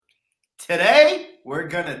Today, we're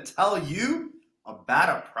going to tell you about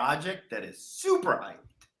a project that is super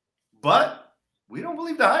hyped, but we don't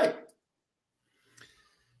believe the hype.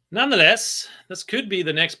 Nonetheless, this could be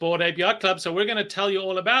the next Bored Ape Yacht Club, so we're going to tell you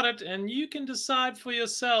all about it, and you can decide for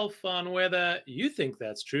yourself on whether you think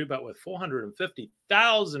that's true. But with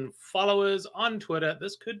 450,000 followers on Twitter,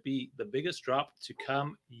 this could be the biggest drop to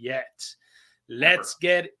come yet. Let's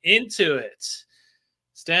get into it.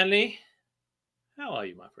 Stanley, how are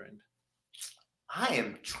you, my friend? I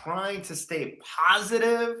am trying to stay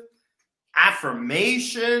positive.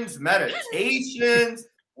 Affirmations, meditations,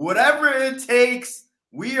 whatever it takes.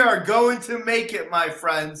 We are going to make it, my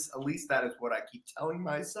friends. At least that is what I keep telling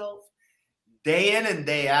myself. Day in and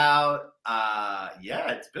day out.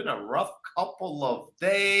 It's been a rough couple of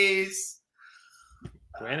days.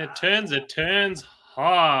 When it turns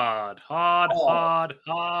hard.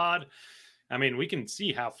 I mean, we can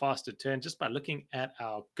see how fast it turned just by looking at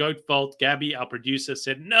our Goat Vault. Gabby, our producer,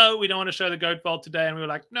 said, no, we don't want to show the Goat Vault today. And we were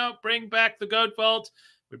like, no, bring back the Goat Vault.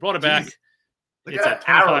 We brought it back. It's at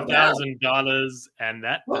 $25,000, and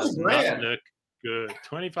that does not look good.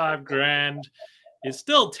 25 grand is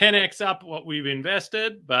still 10x up what we've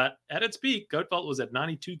invested, but at its peak, Goat Vault was at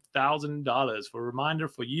 $92,000. For a reminder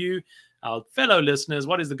for you, our fellow listeners,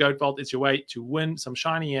 what is the Goat Vault? It's your way to win some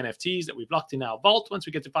shiny NFTs that we've locked in our vault. Once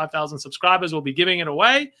we get to 5,000 subscribers, we'll be giving it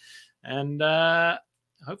away, and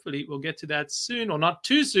hopefully we'll get to that soon, or not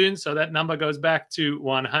too soon, so that number goes back to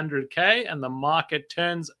 100K and the market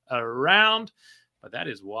turns around. But that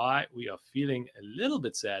is why we are feeling a little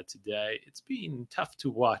bit sad today. It's been tough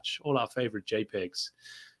to watch all our favorite JPEGs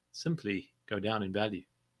simply go down in value.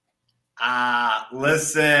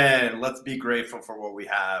 Listen, let's be grateful for what we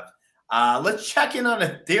have. Let's check in on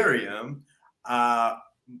Ethereum.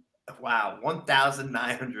 Wow,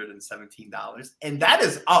 $1,917. And that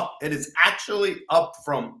is up. It is actually up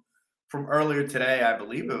from earlier today. I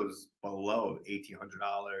believe it was below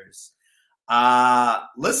 $1,800.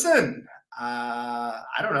 Listen,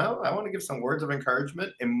 I don't know. I want to give some words of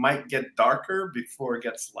encouragement. It might get darker before it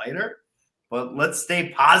gets lighter, but let's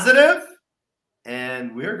stay positive,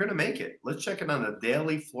 and we're going to make it. Let's check in on the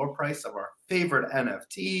daily floor price of our favorite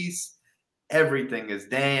NFTs. Everything is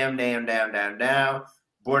down.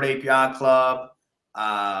 Bored Ape Yacht Club,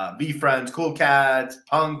 VeeFriends, Cool Cats,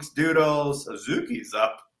 Punks, Doodles, Azuki's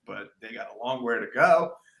up, but they got a long way to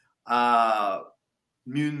go.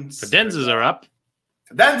 Mutants. Fidenzas are up.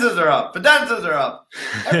 Fidenzas are up.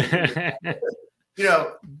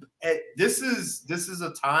 This is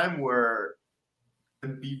a time where it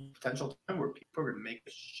could be potential time where people are going to make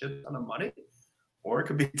a shit ton of money, or it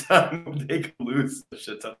could be a time where they could lose a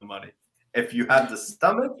shit ton of money. If you have the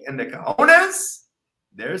stomach and the cojones,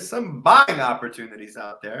 there's some buying opportunities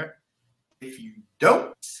out there. If you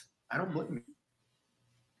don't, I don't blame you.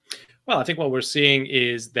 Well, I think what we're seeing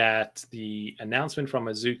is that the announcement from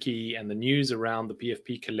Azuki and the news around the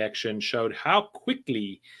PFP collection showed how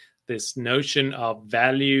quickly this notion of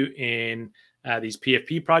value in these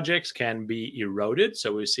PFP projects can be eroded.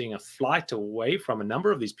 So we're seeing a flight away from a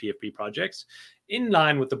number of these PFP projects in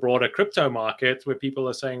line with the broader crypto market, where people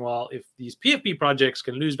are saying, well, if these PFP projects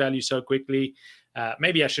can lose value so quickly,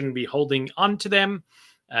 maybe I shouldn't be holding on to them.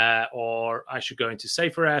 Or I should go into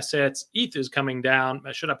safer assets. ETH is coming down.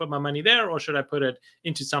 Should I put my money there, or should I put it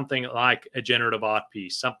into something like a generative art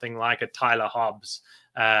piece, something like a Tyler Hobbs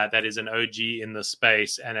that is an OG in the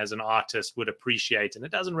space and as an artist would appreciate? And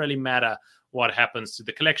it doesn't really matter what happens to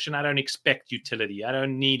the collection. I don't expect utility. I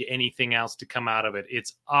don't need anything else to come out of it.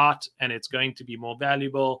 It's art, and it's going to be more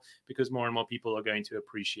valuable because more and more people are going to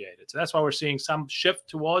appreciate it. So that's why we're seeing some shift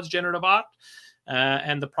towards generative art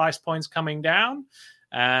and the price points coming down.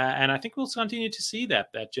 And I think we'll continue to see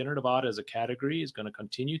that generative art as a category is going to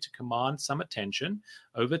continue to command some attention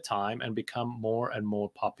over time and become more and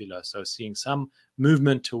more popular. So seeing some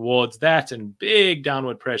movement towards that and big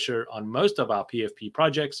downward pressure on most of our PFP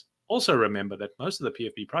projects. Also remember that most of the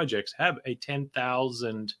PFP projects have a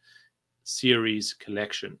 10,000 series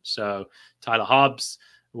collection. So Tyler Hobbs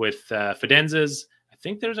with Fidenzas, I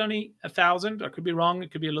think there's only 1,000. I could be wrong. It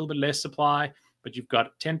could be a little bit less supply. But you've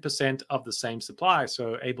got 10% of the same supply,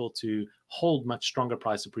 so able to hold much stronger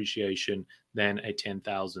price appreciation than a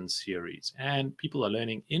 10,000 series. And people are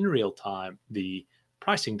learning in real time the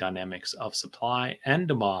pricing dynamics of supply and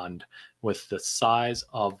demand with the size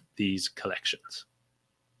of these collections.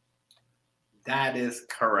 That is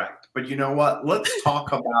correct. But you know what? Let's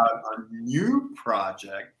talk about a new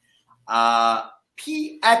project.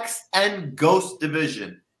 PXN Ghost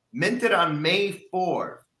Division, minted on May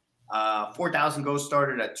 4th. 4,000 Ghosts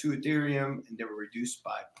started at 2 Ethereum, and they were reduced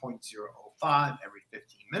by 0.005 every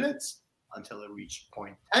 15 minutes until it reached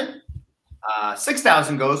 0.10.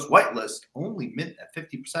 6,000 goes whitelist, only mint at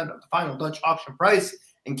 50% of the final Dutch auction price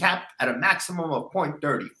and capped at a maximum of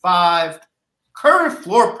 0.35. Current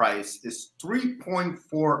floor price is 3.48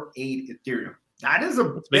 Ethereum. That is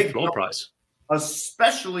a big floor price,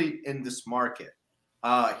 especially in this market.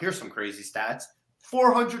 Here's some crazy stats.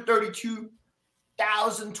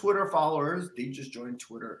 432,000 Twitter followers. They just joined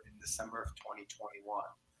Twitter in December of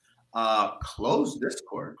 2021. Closed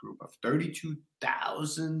Discord group of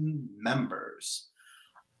 32,000 members.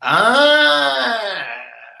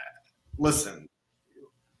 Listen,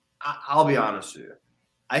 I'll be honest with you.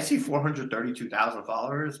 I see 432,000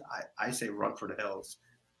 followers. I say run for the hills.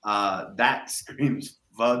 That screams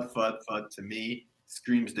FUD to me.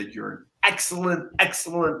 Screams that you're an excellent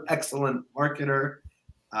marketer.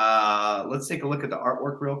 Let's take a look at the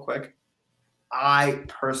artwork real quick. I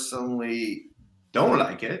personally don't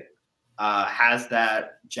like it. Has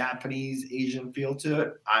that Japanese Asian feel to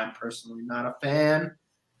it. I'm personally not a fan,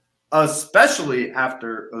 especially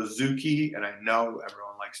after Azuki. And I know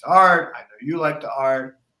everyone likes the art. I know you like the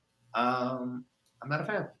art. I'm not a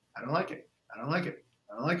fan. I don't like it.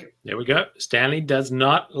 There we go. Stanley does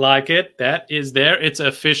not like it. That is there. It's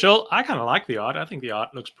official. I kind of like the art. I think the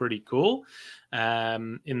art looks pretty cool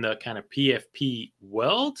in the kind of PFP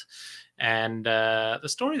world. And the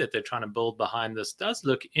story that they're trying to build behind this does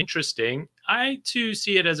look interesting. I, too,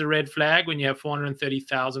 see it as a red flag when you have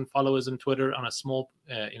 430,000 followers on Twitter on a small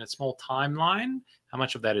in a small timeline. How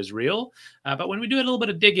much of that is real? But when we do a little bit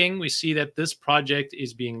of digging, we see that this project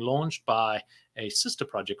is being launched by a sister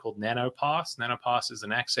project called NanoPass. NanoPass is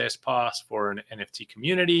an access pass for an NFT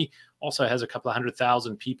community. Also has a couple of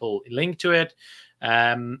 100,000 people linked to it.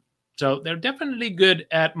 So they're definitely good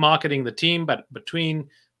at marketing the team. But between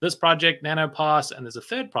this project, NanoPass, and there's a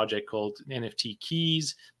third project called NFT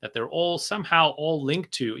Keys that they're all somehow all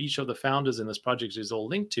linked to. Each of the founders in this project is all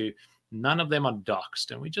linked to. None of them are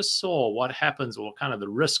doxed. And we just saw what happens, or kind of the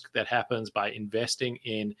risk that happens by investing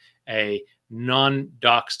in a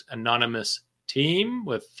non-doxed anonymous team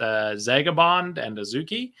with Zagabond and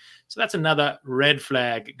Azuki. So that's another red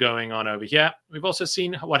flag going on over here. We've also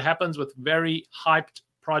seen what happens with very hyped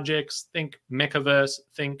projects. Think Mechaverse,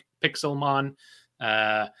 think Pixelmon,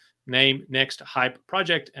 name next hype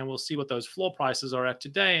project, and we'll see what those floor prices are at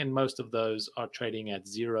today. And most of those are trading at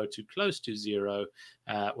 0 to close to 0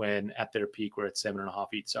 when at their peak we're at 7.5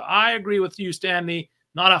 ETH. So I agree with you, Stanley.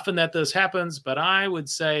 Not often that this happens, but I would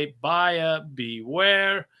say buyer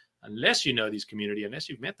beware. Unless you know these community, unless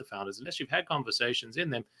you've met the founders, unless you've had conversations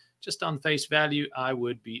in them, just on face value, I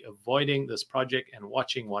would be avoiding this project and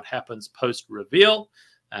watching what happens post-reveal.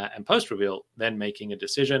 And post-reveal, then making a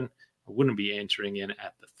decision. I wouldn't be entering in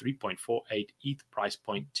at the 3.48 ETH price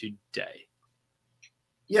point today.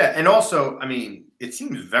 Yeah, and also, I mean, it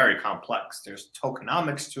seems very complex. There's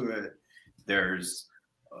tokenomics to it. There's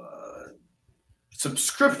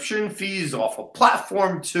subscription fees off a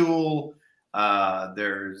platform tool.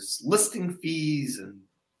 There's listing fees, and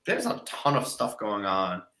there's a ton of stuff going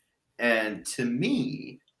on. And to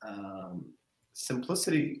me,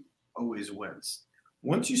 simplicity always wins.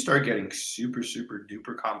 Once you start getting super, super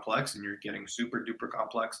duper complex, and you're getting super duper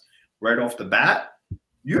complex right off the bat,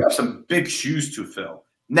 you have some big shoes to fill.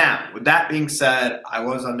 Now, with that being said, I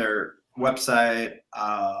was on their website.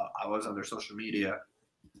 I was on their social media.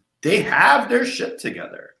 They have their shit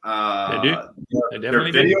together. They do. Their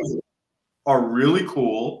videos are really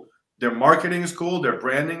cool. Their marketing is cool. Their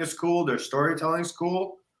branding is cool. Their storytelling is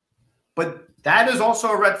cool. But that is also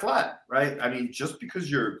a red flag, right? I mean, just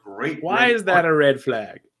because you're a great... Why is that a red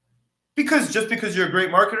flag? Because just because you're a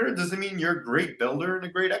great marketer doesn't mean you're a great builder and a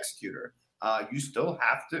great executor. You still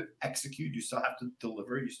have to execute. You still have to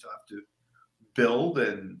deliver. You still have to build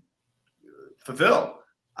and fulfill.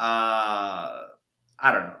 I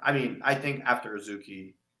don't know. I mean, I think after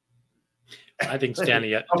Azuki... I think,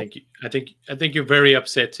 Stanley, I think you're very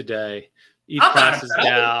upset today. ETH prices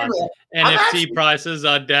down. NFT prices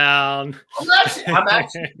are down. I'm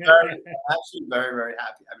actually very, very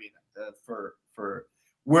happy. I mean, for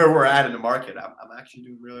where we're at in the market, I'm actually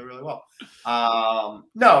doing really, really well.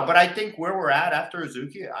 No, but I think where we're at after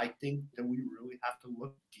Azuki, I think that we really have to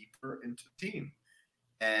look deeper into the team.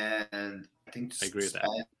 And I think I agree with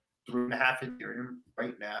that. 3.5 Ethereum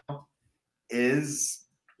right now is,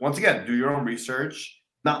 once again, do your own research,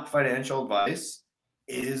 not financial advice,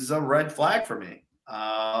 is a red flag for me.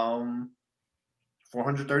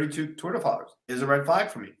 432 Twitter followers is a red flag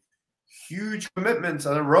for me. Huge commitments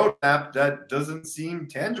on a roadmap that doesn't seem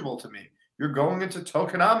tangible to me. You're going into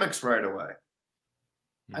tokenomics right away.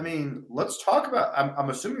 I mean, let's talk about, I'm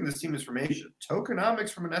assuming this team is from Asia.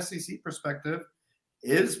 Tokenomics from an SEC perspective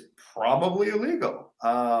is probably illegal.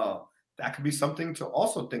 that could be something to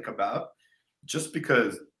also think about. Just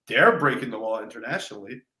because they're breaking the law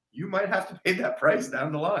internationally, you might have to pay that price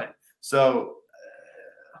down the line. So,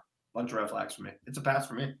 bunch of red flags for me. It's a pass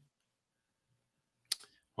for me.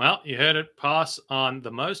 Well, you heard it. Pass on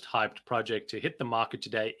the most hyped project to hit the market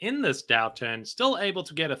today in this downturn. Still able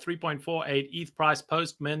to get a 3.48 ETH price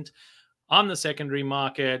post-mint on the secondary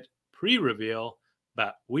market pre-reveal,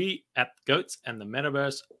 but we at Goats and the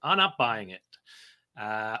Metaverse are not buying it.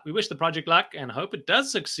 We wish the project luck and hope it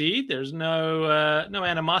does succeed. There's no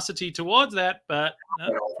animosity towards that, but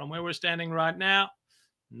from where we're standing right now,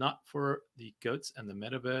 not for the Goats and the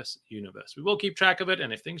Metaverse universe. We will keep track of it,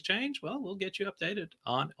 and if things change, well, we'll get you updated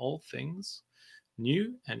on all things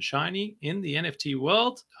new and shiny in the NFT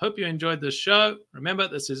world. Hope you enjoyed this show. Remember,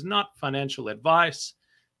 this is not financial advice.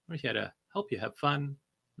 We're here to help you have fun,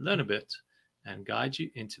 learn a bit, and guide you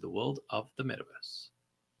into the world of the Metaverse.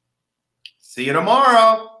 See you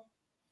tomorrow.